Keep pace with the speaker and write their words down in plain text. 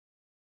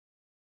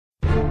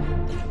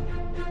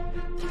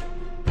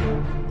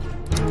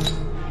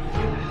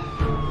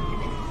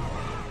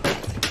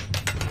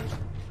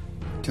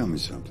tell me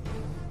something.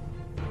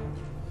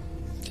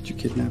 Did you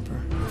kidnap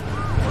her?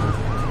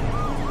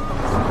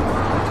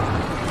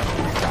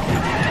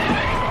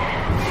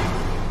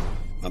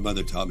 My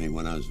mother taught me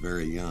when I was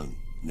very young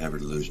never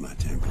to lose my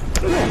temper.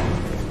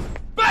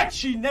 But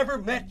she never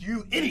met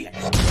you idiots!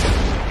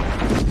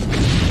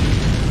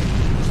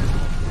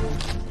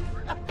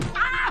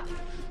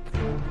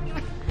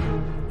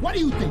 What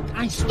do you think?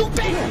 I'm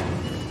stupid?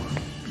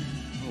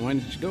 Why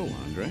did you go,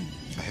 Andrei?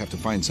 I have to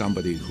find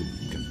somebody who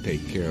can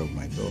take care of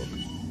my dog.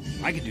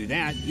 I could do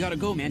that. You gotta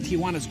go, man.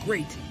 Tijuana's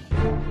great.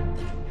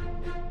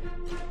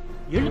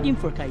 You're looking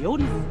for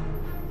coyotes?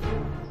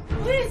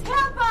 Please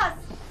help us!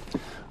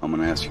 I'm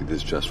gonna ask you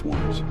this just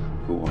once.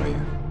 Who are you?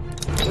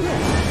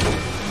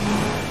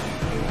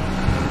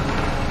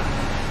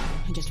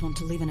 I just want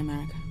to live in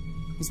America.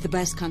 It's the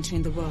best country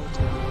in the world.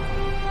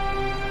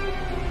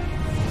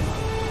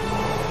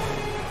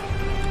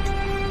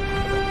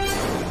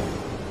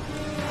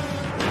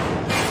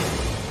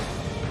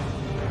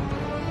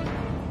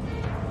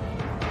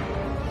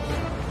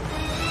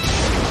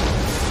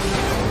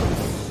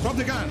 Drop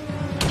the gun!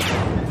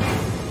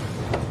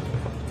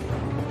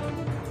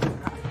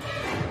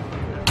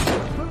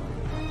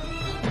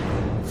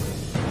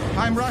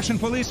 I'm Russian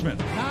policeman.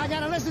 Now I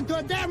gotta listen to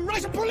a damn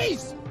Russian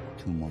police!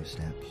 2 more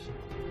steps.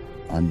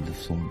 On the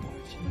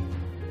floorboards.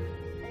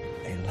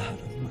 A lot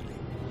of money.